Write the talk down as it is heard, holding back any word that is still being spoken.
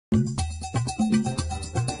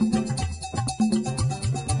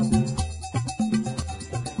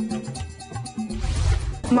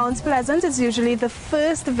Mount Pleasant is usually the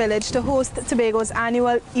first village to host Tobago's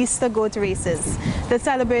annual Easter goat races. The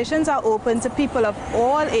celebrations are open to people of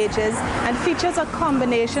all ages and features a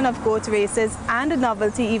combination of goat races and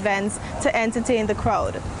novelty events to entertain the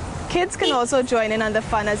crowd. Kids can also join in on the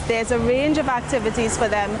fun as there's a range of activities for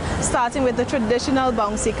them, starting with the traditional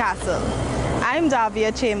bouncy castle. I'm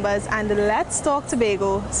Davia Chambers and Let's Talk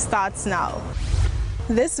Tobago starts now.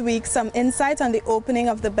 This week, some insight on the opening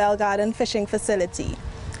of the Bell Garden fishing facility.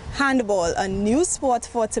 Handball, a new sport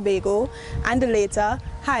for Tobago, and later,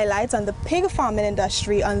 highlights on the pig farming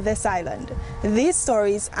industry on this island. These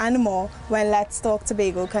stories and more when Let's Talk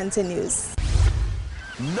Tobago continues.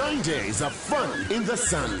 9 days of fun in the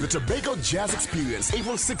sun. The Tobago Jazz Experience,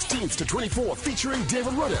 April 16th to 24th, featuring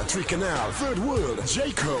David Rudder, Tree Canal, Third World,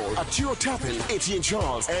 J. Cole, Arturo Tappan, Etienne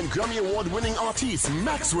Charles, and Grammy Award-winning artists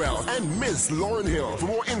Maxwell and Miss Lauryn Hill. For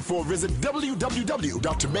more info, visit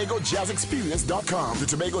www.tobagojazzexperience.com. The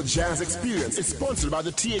Tobago Jazz Experience is sponsored by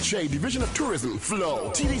the THA Division of Tourism,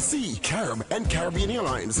 Flow, TDC, Carib, and Caribbean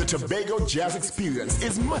Airlines. The Tobago Jazz Experience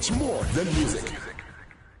is much more than music.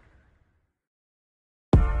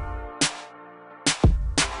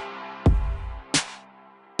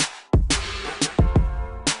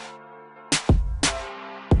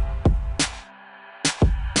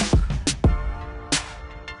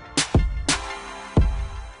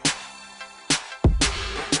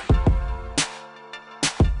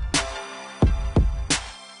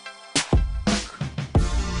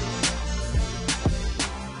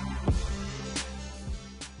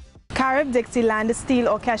 Carib Dixieland Steel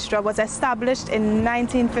Orchestra was established in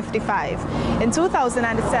 1955. In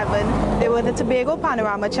 2007, they were the Tobago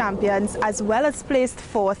Panorama champions as well as placed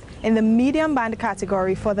fourth in the medium band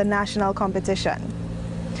category for the national competition.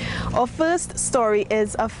 Our first story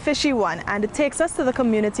is a fishy one, and it takes us to the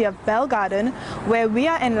community of Bell Garden, where we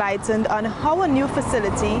are enlightened on how a new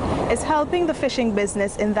facility is helping the fishing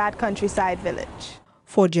business in that countryside village.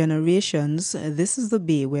 For generations, this is the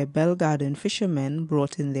bay where Bell Garden fishermen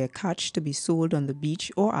brought in their catch to be sold on the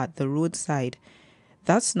beach or at the roadside.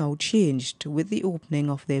 That's now changed with the opening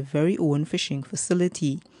of their very own fishing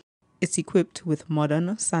facility. It's equipped with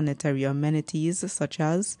modern sanitary amenities such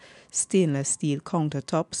as stainless steel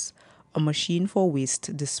countertops, a machine for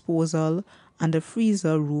waste disposal, and a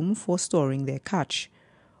freezer room for storing their catch.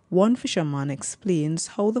 One fisherman explains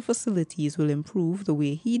how the facilities will improve the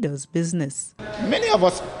way he does business. Many of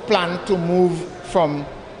us plan to move from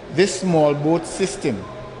this small boat system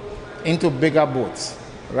into bigger boats,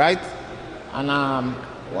 right? And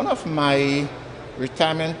one of my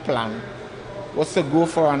retirement plan was to go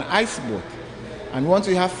for an ice boat. And once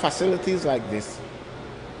we have facilities like this,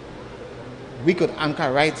 we could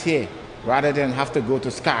anchor right here rather than have to go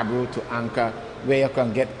to Scarborough to anchor where you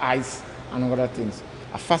can get ice and other things.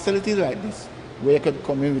 A facility like this, where you could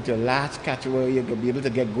come in with your large catch, where you could be able to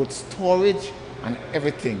get good storage and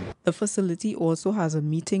everything. The facility also has a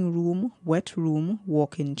meeting room, wet room,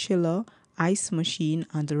 walk-in chiller, ice machine,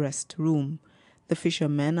 and a rest room. The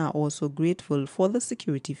fishermen are also grateful for the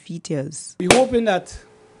security features. We're hoping that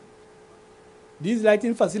this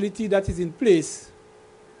lighting facility that is in place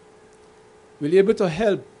will be able to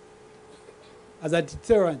help as a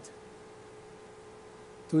deterrent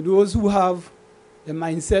to those who have the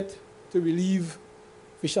mindset to relieve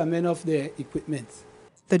fishermen of their equipment.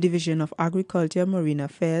 The Division of Agriculture, Marine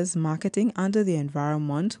Affairs, Marketing and the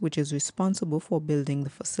Environment, which is responsible for building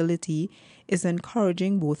the facility, is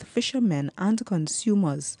encouraging both fishermen and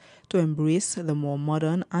consumers to embrace the more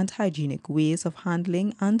modern and hygienic ways of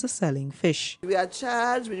handling and selling fish. We are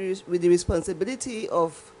charged with the responsibility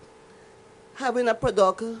of having a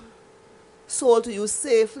product sold to you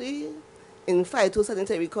safely in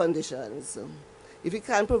phytosanitary conditions. If you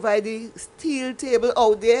can't provide the steel table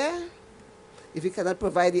out there, if you cannot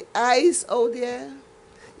provide the ice out there,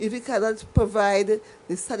 if you cannot provide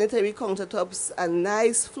the sanitary countertops and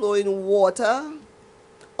nice flowing water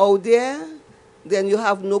out there, then you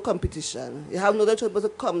have no competition. You have no choice but to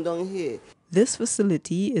come down here. This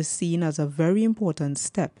facility is seen as a very important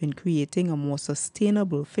step in creating a more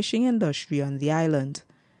sustainable fishing industry on the island.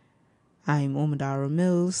 I'm Omdara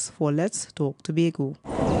Mills for Let's Talk Tobago.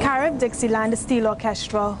 Carib Dixieland Steel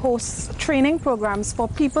Orchestra hosts training programs for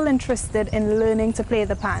people interested in learning to play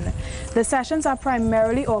the pan. The sessions are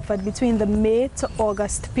primarily offered between the May to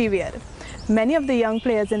August period. Many of the young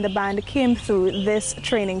players in the band came through this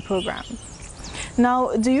training program.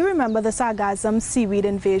 Now, do you remember the sargassum seaweed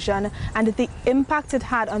invasion and the impact it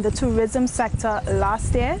had on the tourism sector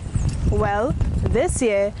last year? Well, this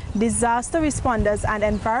year, disaster responders and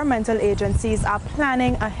environmental agencies are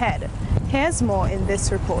planning ahead. Here's more in this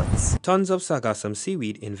report. Tons of sargassum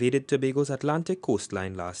seaweed invaded Tobago's Atlantic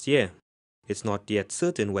coastline last year. It's not yet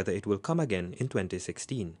certain whether it will come again in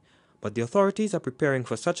 2016, but the authorities are preparing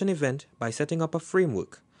for such an event by setting up a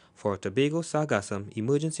framework for a Tobago sargassum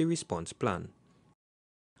emergency response plan.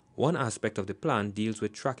 One aspect of the plan deals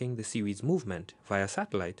with tracking the seaweed's movement via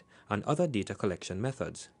satellite and other data collection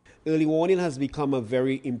methods. Early warning has become a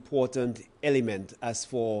very important element as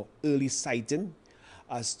for early sighting,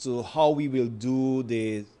 as to how we will do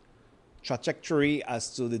the trajectory,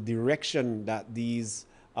 as to the direction that these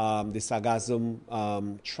the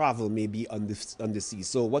sargassum travel may be on the sea.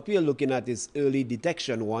 So what we are looking at is early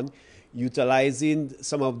detection, one, utilizing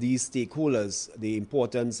some of these stakeholders, the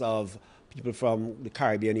importance of people from the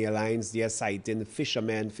Caribbean Airlines, their sighting,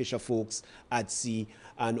 fishermen, fisher folks at sea,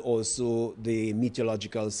 and also the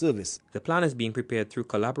meteorological service. The plan is being prepared through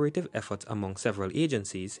collaborative efforts among several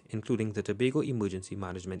agencies, including the Tobago Emergency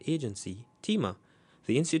Management Agency, TEMA,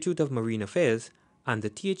 the Institute of Marine Affairs, and the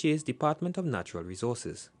THA's Department of Natural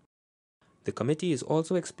Resources. The committee is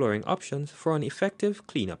also exploring options for an effective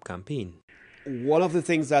cleanup campaign. One of the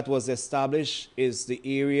things that was established is the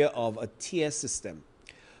area of a tier system.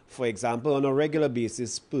 For example, on a regular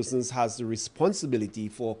basis, persons has the responsibility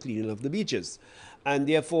for cleaning of the beaches. And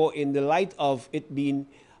therefore, in the light of it being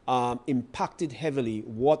impacted heavily,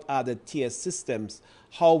 what are the tier systems,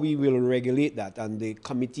 how we will regulate that. And the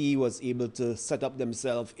committee was able to set up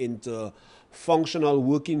themselves into functional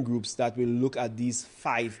working groups that will look at these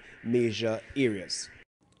 5 major areas.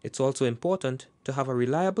 It's also important to have a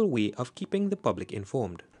reliable way of keeping the public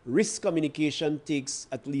informed. Risk communication takes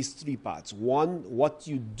at least 3 parts. One, what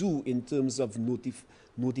you do in terms of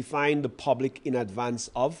notifying the public in advance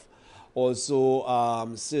of. Also,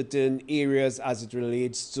 certain areas as it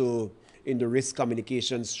relates to, in the risk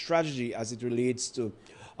communication strategy, as it relates to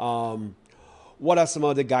what are some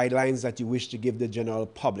of the guidelines that you wish to give the general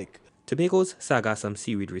public. Tobago's sargassum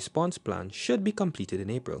seaweed response plan should be completed in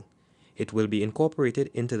April. It will be incorporated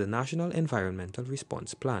into the National Environmental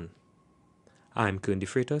Response Plan. I'm Kern De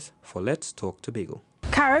Freitas for Let's Talk Tobago.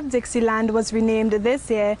 Carib Dixieland was renamed this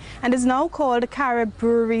year and is now called Carib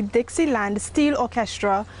Brewery Dixieland Steel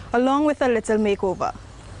Orchestra, along with a little makeover.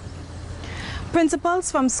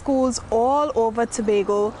 Principals from schools all over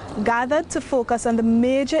Tobago gathered to focus on the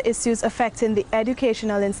major issues affecting the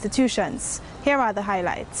educational institutions. Here are the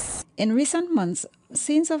highlights. In recent months,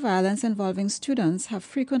 scenes of violence involving students have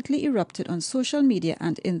frequently erupted on social media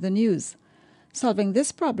and in the news. Solving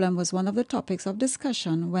this problem was one of the topics of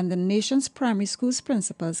discussion when the nation's primary schools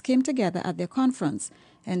principals came together at their conference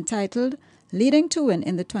entitled Leading to Win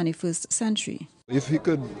in the 21st Century. If we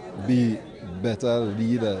could be better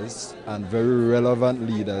leaders and very relevant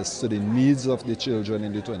leaders to the needs of the children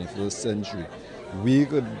in the 21st century, we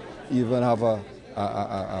could even have a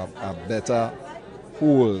better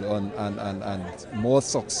hold on and more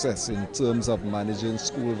success in terms of managing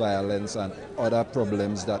school violence and other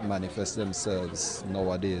problems that manifest themselves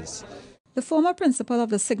nowadays. The former principal of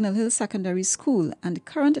the Signal Hill Secondary School and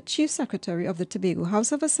current Chief Secretary of the Tobago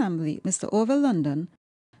House of Assembly, Mr. Orville London,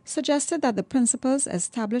 suggested that the principals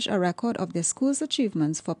establish a record of their school's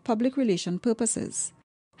achievements for public relation purposes,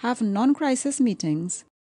 have non-crisis meetings,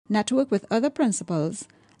 network with other principals,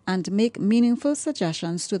 and make meaningful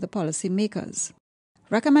suggestions to the policy makers.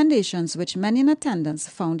 Recommendations which many in attendance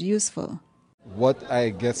found useful. What I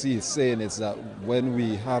guess he is saying is that when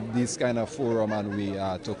we have this kind of forum and we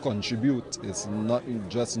are to contribute, it's not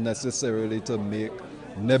just necessarily to make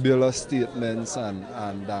nebulous statements and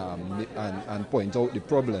point out the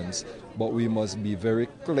problems, but we must be very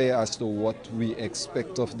clear as to what we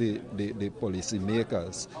expect of the policy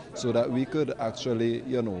makers, so that we could actually,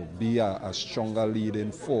 be a stronger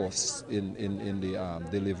leading force in the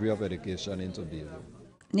delivery of education in Tobago.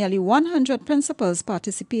 Nearly 100 principals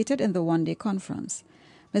participated in the one-day conference.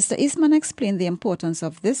 Mr. Eastman explained the importance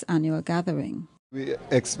of this annual gathering. We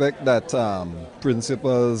expect that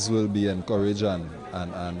principals will be encouraged and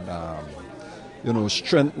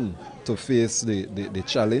strengthened to face the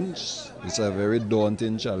challenge. It's a very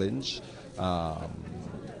daunting challenge.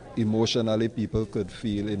 Emotionally, people could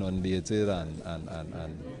feel inundated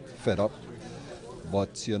and fed up.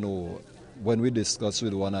 But, when we discuss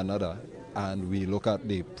with one another, and we look at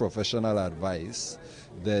the professional advice,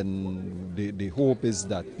 then the hope is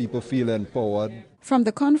that people feel empowered. From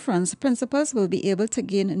the conference, principals will be able to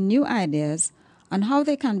gain new ideas on how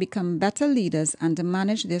they can become better leaders and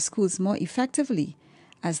manage their schools more effectively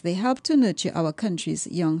as they help to nurture our country's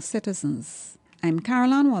young citizens. I'm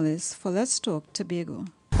Caroline Wallace for Let's Talk Tobago.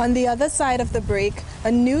 On the other side of the break,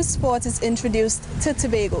 a new sport is introduced to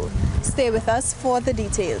Tobago. Stay with us for the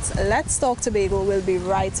details. Let's Talk Tobago will be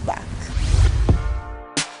right back.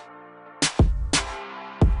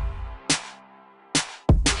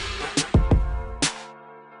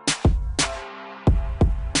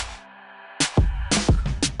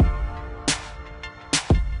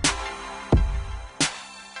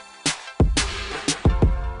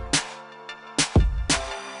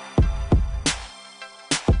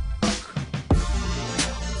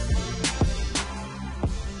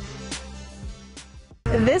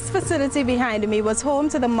 This facility behind me was home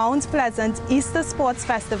to the Mount Pleasant Easter Sports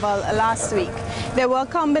Festival last week. There were a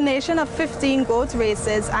combination of 15 goat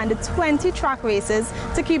races and 20 track races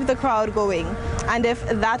to keep the crowd going. And if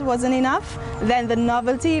that wasn't enough, then the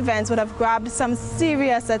novelty events would have grabbed some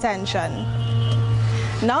serious attention.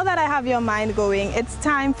 Now that I have your mind going, it's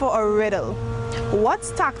time for a riddle.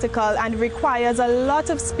 What's tactical and requires a lot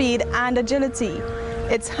of speed and agility?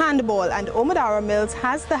 It's handball, and Omodara Mills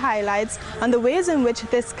has the highlights on the ways in which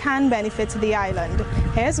this can benefit the island.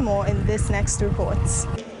 Here's more in this next report.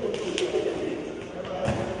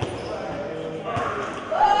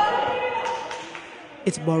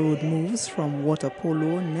 It borrowed moves from water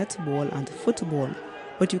polo, netball and football,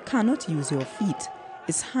 but you cannot use your feet.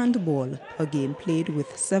 It's handball, a game played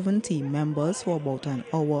with 7 team members for about an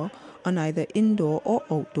hour on either indoor or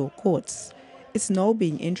outdoor courts. It's now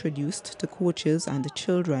being introduced to coaches and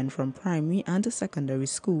children from primary and secondary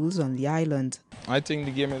schools on the island. I think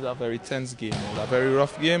the game is a very tense game. It's a very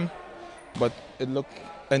rough game, but it looked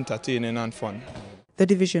entertaining and fun. The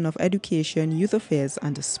Division of Education, Youth Affairs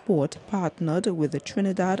and Sport partnered with the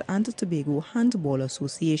Trinidad and Tobago Handball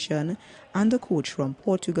Association and a coach from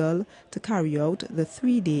Portugal to carry out the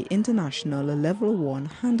 3-day international Level 1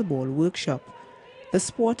 handball workshop. The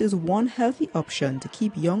sport is one healthy option to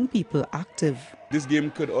keep young people active. This game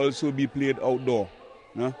could also be played outdoor.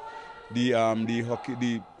 No?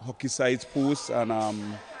 The hockey size post and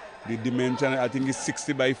the dimension, I think, is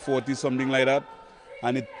 60 by 40, something like that.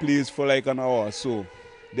 And it plays for like an hour. So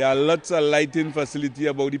there are lots of lighting facility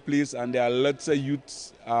about the place, and there are lots of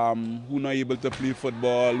youths who are not able to play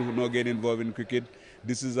football, who not get involved in cricket.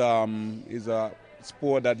 This is a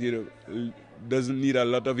sport that doesn't need a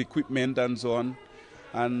lot of equipment and so on.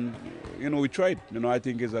 And, we tried. I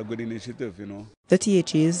think it's a good initiative, The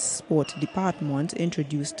THA's sport department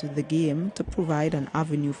introduced the game to provide an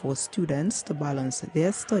avenue for students to balance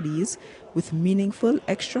their studies with meaningful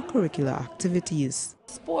extracurricular activities.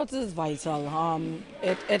 Sports is vital.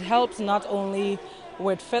 It helps not only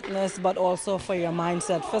with fitness, but also for your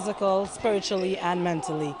mindset, physical, spiritually, and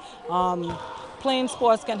mentally. Playing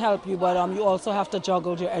sports can help you, but you also have to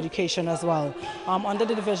juggle your education as well. Under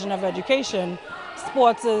the Division of Education,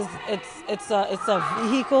 sports it's a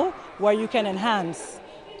vehicle where you can enhance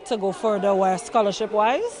to go further, where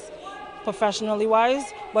scholarship-wise, professionally-wise,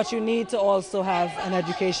 but you need to also have an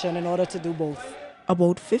education in order to do both.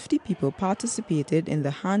 About 50 people participated in the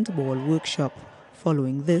handball workshop.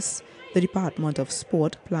 Following this, the Department of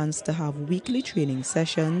Sport plans to have weekly training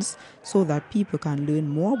sessions so that people can learn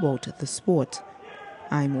more about the sport.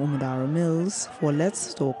 I'm Omodara Mills for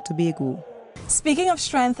Let's Talk Tobago. Speaking of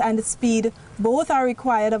strength and speed, both are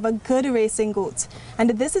required of a good racing goat, and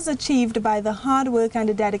this is achieved by the hard work and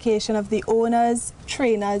the dedication of the owners,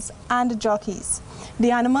 trainers and jockeys.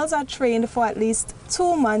 The animals are trained for at least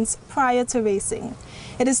 2 months prior to racing.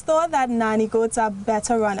 It is thought that nanny goats are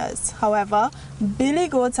better runners. However, billy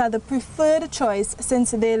goats are the preferred choice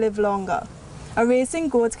since they live longer. A racing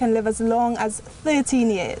goat can live as long as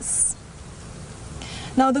 13 years.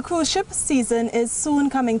 Now, the cruise ship season is soon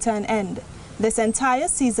coming to an end. This entire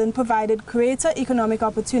season provided greater economic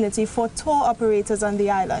opportunity for tour operators on the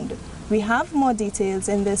island. We have more details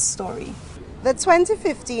in this story. The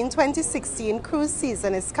 2015-2016 cruise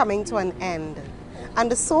season is coming to an end,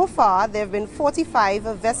 and so far there have been 45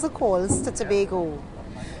 vessel calls to Tobago.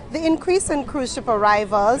 The increase in cruise ship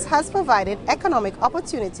arrivals has provided economic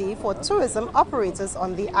opportunity for tourism operators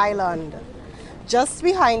on the island. Just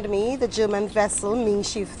behind me, the German vessel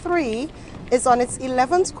Mindschiff 3 is on its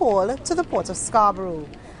 11th call to the port of Scarborough,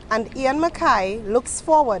 and Ian Mackay looks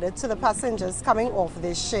forward to the passengers coming off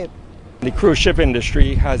this ship. The cruise ship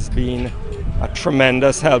industry has been a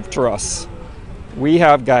tremendous help to us. We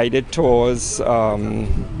have guided tours from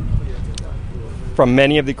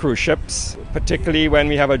many of the cruise ships, particularly when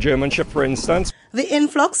we have a German ship, for instance. The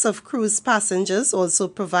influx of cruise passengers also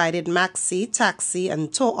provided maxi, taxi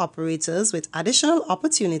and tour operators with additional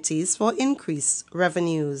opportunities for increased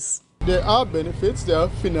revenues. There are benefits, there are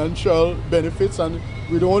financial benefits, and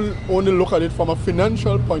we don't only look at it from a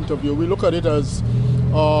financial point of view. We look at it as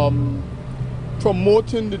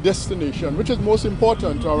promoting the destination, which is most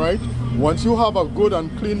important, all right? Once you have a good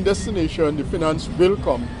and clean destination, the finance will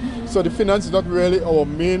come. So the finance is not really our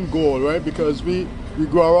main goal, right? Because we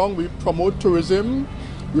go around, we promote tourism,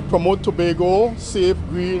 we promote Tobago, safe,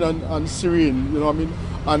 green and serene,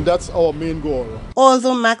 and that's our main goal.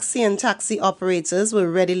 Although Maxi and taxi operators were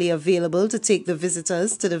readily available to take the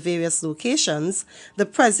visitors to the various locations, the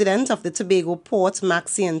president of the Tobago Port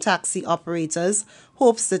Maxi and Taxi Operators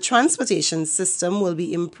hopes the transportation system will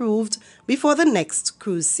be improved before the next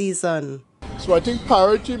cruise season. So I think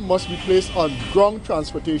priority must be placed on ground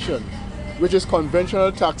transportation, which is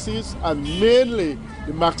conventional taxis and mainly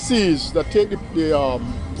the Maxis that take the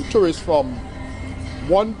tourists from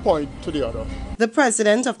one point to the other. The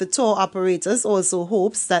president of the tour operators also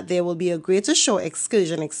hopes that there will be a greater shore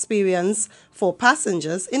excursion experience for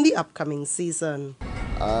passengers in the upcoming season.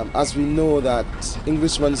 As we know that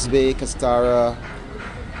Englishman's Bay, Castara,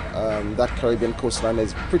 that Caribbean coastline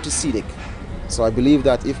is pretty scenic. So I believe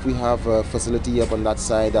that if we have a facility up on that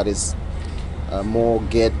side that is more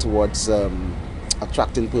geared towards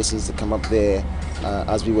attracting persons to come up there,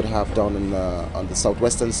 as we would have down on the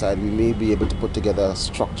southwestern side, we may be able to put together a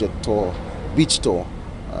structured tour, beach tour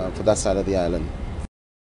for that side of the island.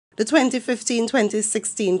 The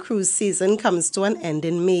 2015-2016 cruise season comes to an end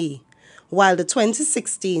in May, while the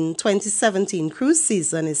 2016-2017 cruise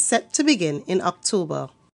season is set to begin in October.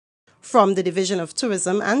 From the Division of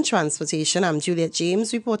Tourism and Transportation, I'm Juliet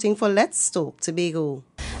James reporting for Let's Talk Tobago.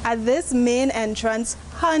 At this main entrance,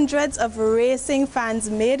 hundreds of racing fans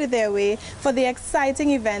made their way for the exciting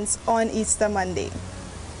events on Easter Monday.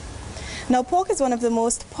 Now, pork is one of the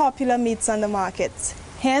most popular meats on the market.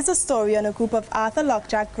 Here's a story on a group of Arthur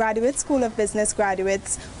Lockjack Graduate School of Business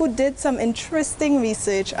graduates who did some interesting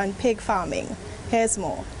research on pig farming. Here's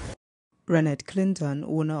more. Renette Clinton,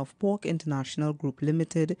 owner of Pork International Group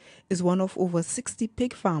Limited, is one of over 60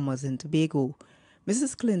 pig farmers in Tobago.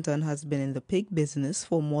 Mrs. Clinton has been in the pig business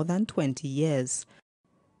for more than 20 years.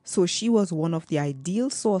 So she was one of the ideal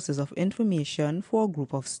sources of information for a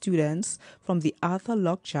group of students from the Arthur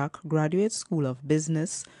Lockjack Graduate School of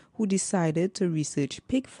Business who decided to research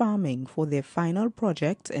pig farming for their final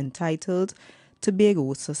project entitled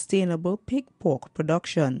Tobago Sustainable Pig Pork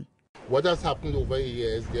Production. What has happened over the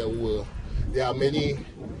years, there are many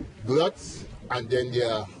gluts and then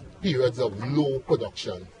there are periods of low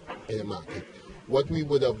production in the market. What we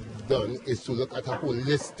would have done is to look at a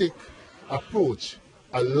holistic approach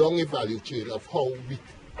along a value chain of how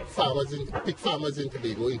pig farmers in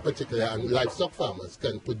Tobago in particular and livestock farmers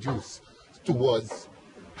can produce towards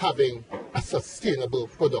having a sustainable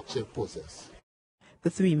production process. The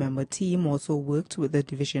three-member team also worked with the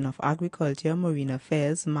Division of Agriculture, Marine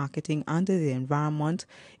Affairs, Marketing and the Environment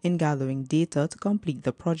in gathering data to complete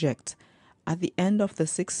the project. At the end of the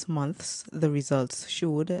 6 months, the results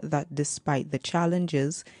showed that despite the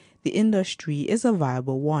challenges, the industry is a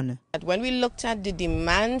viable one. When we looked at the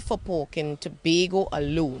demand for pork in Tobago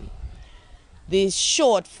alone, the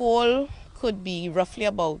shortfall could be roughly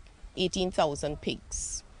about 18,000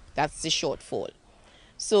 pigs. That's the shortfall.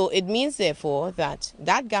 So it means, therefore, that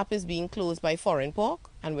gap is being closed by foreign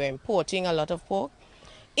pork, and we're importing a lot of pork.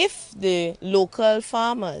 If the local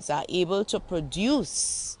farmers are able to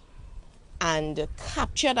produce and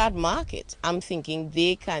capture that market, I'm thinking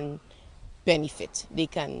they can benefit. They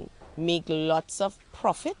can make lots of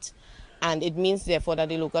profit, and it means, therefore, that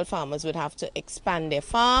the local farmers would have to expand their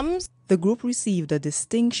farms. The group received a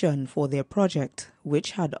distinction for their project,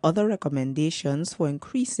 which had other recommendations for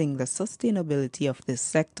increasing the sustainability of this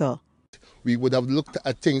sector. We would have looked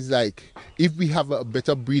at things like if we have a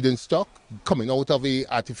better breeding stock coming out of an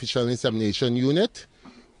artificial insemination unit,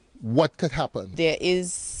 what could happen? There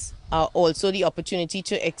is also the opportunity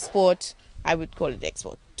to export, I would call it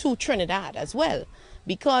export, to Trinidad as well,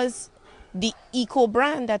 because the eco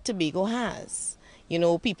brand that Tobago has. You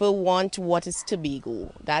know, people want what is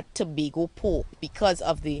Tobago, that Tobago pork, because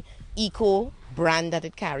of the eco brand that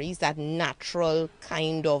it carries, that natural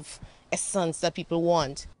kind of essence that people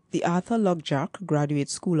want. The Arthur Lockjack Graduate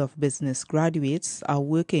School of Business graduates are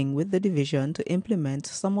working with the division to implement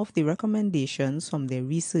some of the recommendations from their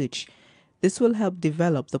research. This will help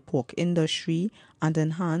develop the pork industry and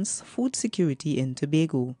enhance food security in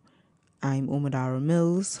Tobago. I'm Omadara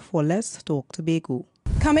Mills for Let's Talk Tobago.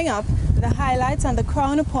 Coming up, the highlights on the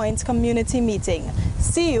Crown Point community meeting.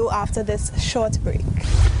 See you after this short break.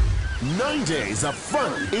 9 days of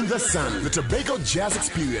fun in the sun. The Tobago Jazz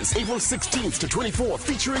Experience, April 16th to 24th,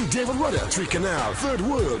 featuring David Rudder, Tree Canal, Third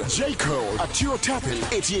World, J. Cole, Arturo Tappan,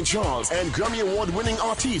 Etienne Charles, and Grammy Award-winning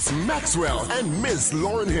artists Maxwell and Miss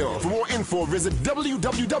Lauryn Hill. For more info, visit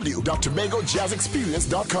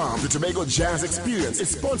www.tobagojazzexperience.com. The Tobago Jazz Experience is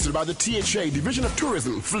sponsored by the THA Division of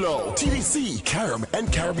Tourism, Flow, TDC, Carib,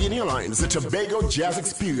 and Caribbean Airlines. The Tobago Jazz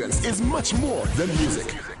Experience is much more than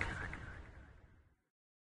music.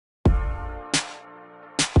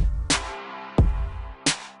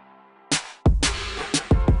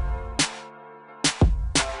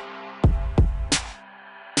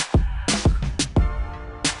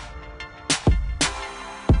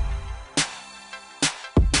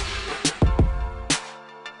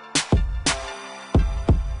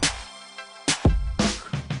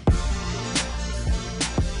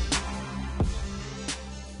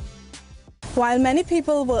 While many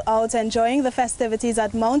people were out enjoying the festivities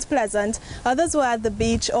at Mount Pleasant, others were at the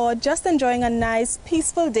beach or just enjoying a nice,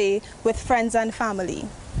 peaceful day with friends and family.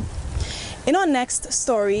 In our next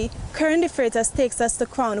story, Current Freitas takes us to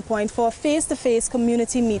Crown Point for a face-to-face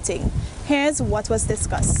community meeting. Here's what was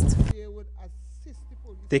discussed.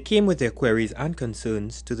 They came with their queries and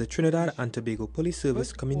concerns to the Trinidad and Tobago Police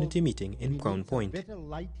Service community meeting in Crown Point.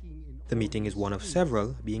 The meeting is one of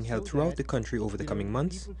several being held throughout the country over the coming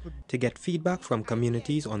months to get feedback from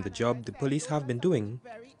communities on the job the police have been doing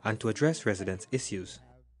and to address residents' issues.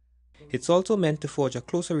 It's also meant to forge a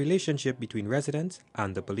closer relationship between residents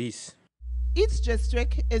and the police. Each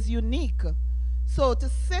district is unique, so to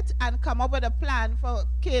sit and come up with a plan for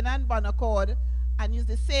Canaan Bonaccord and use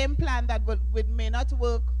the same plan that may not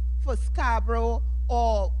work for Scarborough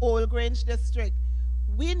or Old Grange district,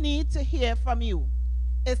 we need to hear from you.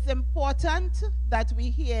 It's important that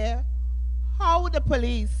we hear how the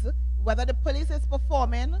police, whether the police is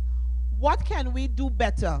performing, what can we do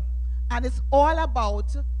better? And it's all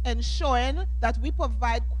about ensuring that we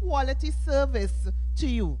provide quality service to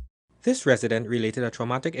you. This resident related a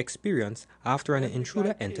traumatic experience after an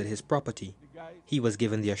intruder entered his property. He was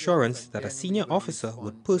given the assurance that a senior officer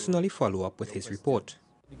would personally follow up with his report.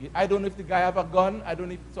 I don't know if the guy have a gun,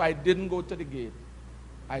 so I didn't go to the gate.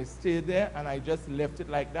 I stayed there and I just left it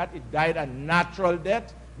like that. It died a natural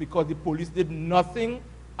death because the police did nothing,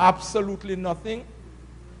 absolutely nothing.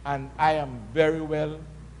 And I am very well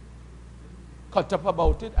cut up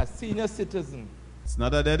about it as senior citizen. It's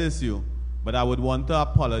not a dead issue, but I would want to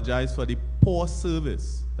apologize for the poor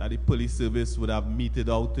service that the police service would have meted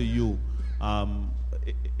out to you.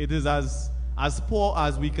 It is as poor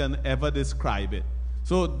as we can ever describe it.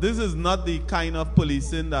 So this is not the kind of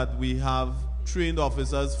policing that we have trained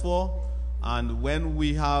officers for, and when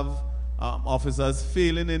we have officers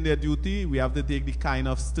failing in their duty, we have to take the kind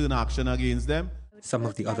of stern action against them. Some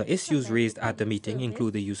of the other issues raised at the meeting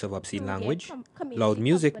include the use of obscene language, loud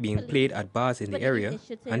music being played at bars in the area,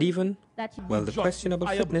 and even, well, the questionable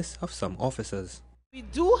fitness of some officers. We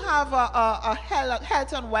do have a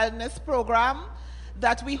health and wellness program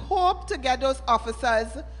that we hope to get those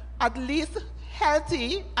officers at least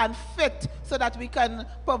healthy and fit so that we can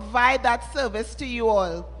provide that service to you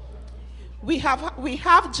all. We have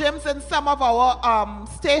gyms in some of our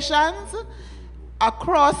stations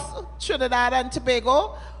across Trinidad and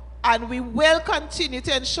Tobago, and we will continue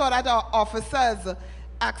to ensure that our officers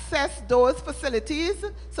access those facilities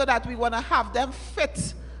so that we want to have them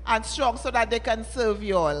fit and strong so that they can serve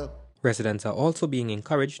you all. Residents are also being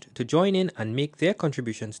encouraged to join in and make their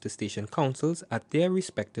contributions to station councils at their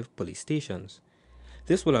respective police stations.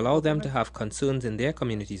 This will allow them to have concerns in their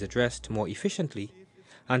communities addressed more efficiently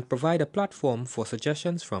and provide a platform for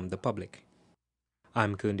suggestions from the public.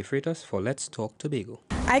 I'm Kern De Freitas for Let's Talk Tobago.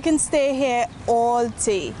 I can stay here all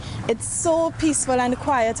day. It's so peaceful and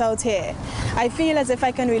quiet out here. I feel as if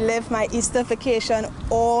I can relive my Easter vacation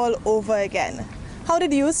all over again. How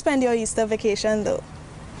did you spend your Easter vacation though?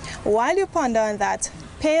 While you ponder on that,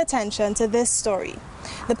 pay attention to this story.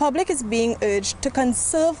 The public is being urged to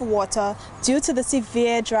conserve water due to the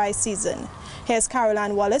severe dry season. Here's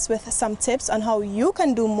Caroline Wallace with some tips on how you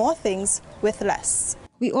can do more things with less.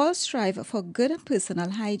 We all strive for good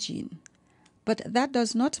personal hygiene, but that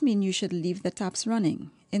does not mean you should leave the taps running.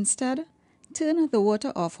 Instead, turn the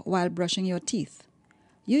water off while brushing your teeth.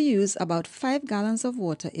 You use about 5 gallons of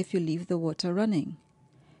water if you leave the water running.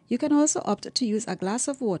 You can also opt to use a glass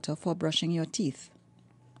of water for brushing your teeth.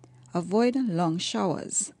 Avoid long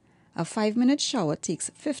showers. A 5-minute shower takes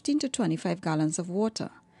 15 to 25 gallons of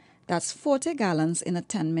water. That's 40 gallons in a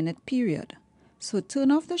 10-minute period. So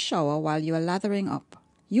turn off the shower while you are lathering up.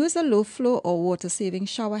 Use a low flow or water-saving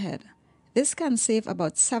shower head. This can save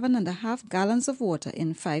about 7.5 gallons of water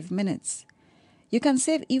in 5 minutes. You can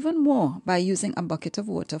save even more by using a bucket of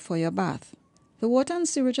water for your bath. The Water and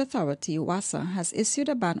Sewerage Authority, WASA, has issued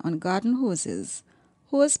a ban on garden hoses,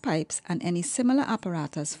 hose pipes, and any similar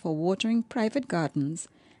apparatus for watering private gardens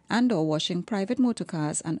and/or washing private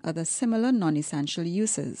motorcars and other similar non-essential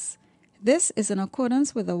uses. This is in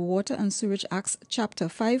accordance with the Water and Sewerage Act's Chapter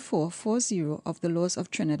 5440 of the Laws of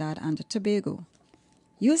Trinidad and Tobago.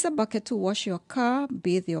 Use a bucket to wash your car,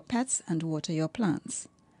 bathe your pets, and water your plants.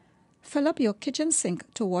 Fill up your kitchen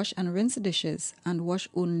sink to wash and rinse dishes and wash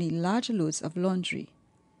only large loads of laundry.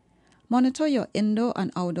 Monitor your indoor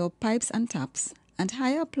and outdoor pipes and taps and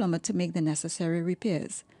hire a plumber to make the necessary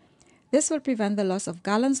repairs. This will prevent the loss of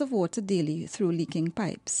gallons of water daily through leaking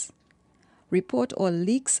pipes. Report all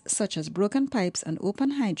leaks such as broken pipes and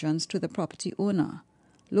open hydrants to the property owner,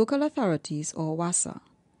 local authorities, or WASA.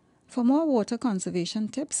 For more water conservation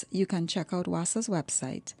tips, you can check out WASA's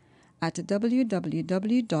website at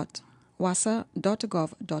www.wasa.gov.tt.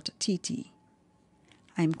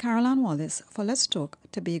 I'm Caroline Wallace for Let's Talk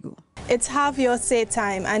Tobago. It's Have Your Say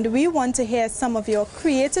time, and we want to hear some of your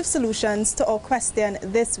creative solutions to our question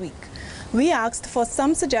this week. We asked for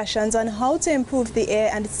some suggestions on how to improve the air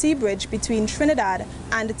and sea bridge between Trinidad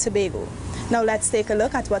and Tobago. Now let's take a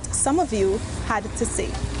look at what some of you had to say.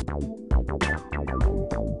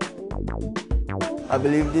 I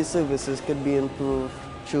believe these services could be improved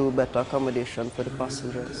through better accommodation for the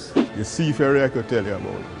passengers. The sea ferry I could tell you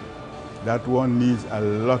about. That one needs a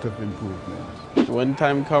lot of improvement. When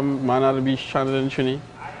time comes, man will be stranded in Trini,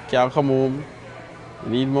 can't come home,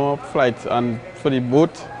 we need more flights. And for the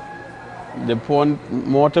boat, they want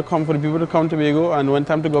more to come for the people to come to Tobago, and when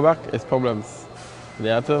time to go back, it's problems. They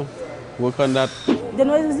have to work on that. They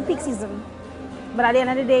know it's the peak season, but at the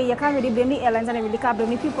end of the day, you can't really blame the airlines and you really can't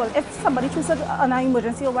blame the people. If somebody chooses an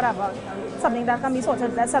emergency or whatever, something that can be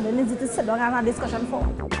sorted, that's something easy to sit down and have a discussion for.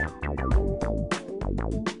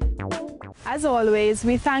 As always,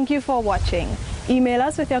 we thank you for watching. Email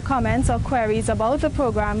us with your comments or queries about the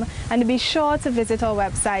program, and be sure to visit our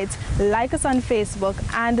website, like us on Facebook,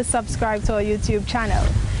 and subscribe to our YouTube channel.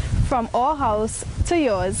 From our house to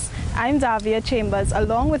yours, I'm Davia Chambers,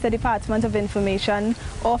 along with the Department of Information,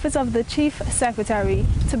 Office of the Chief Secretary,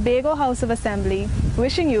 Tobago House of Assembly,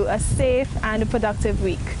 wishing you a safe and productive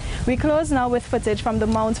week. We close now with footage from the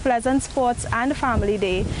Mount Pleasant Sports and Family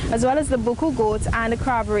Day, as well as the Buku Goat and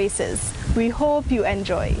Crab races. We hope you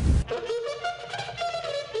enjoy.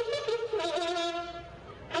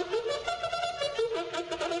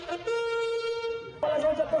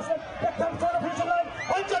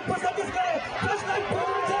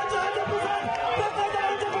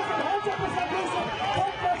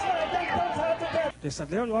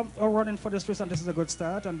 They're running for this race, and this is a good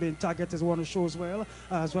start. And Main Target is one who shows well,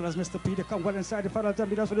 as well as Mr. P. They come well inside the final 10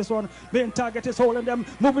 meters for this one. Main Target is holding them.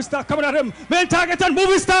 Movie Star coming at him. Main Target and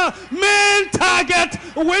Movie Star. Main Target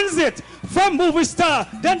wins it from Movie Star.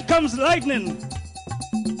 Then comes Lightning.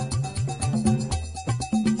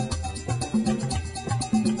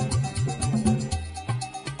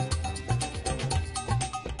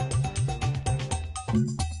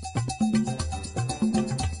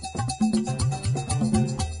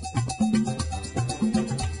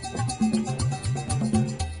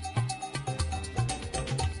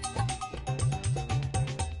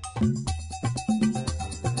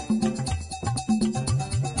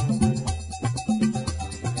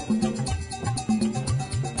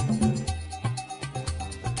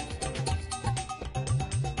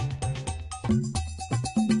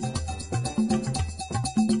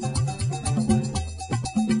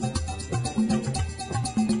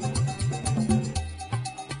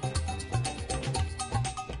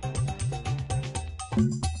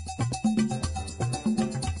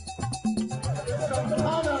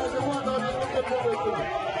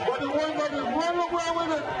 But the one that is running away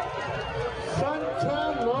with it,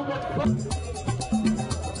 Sunshine Robert.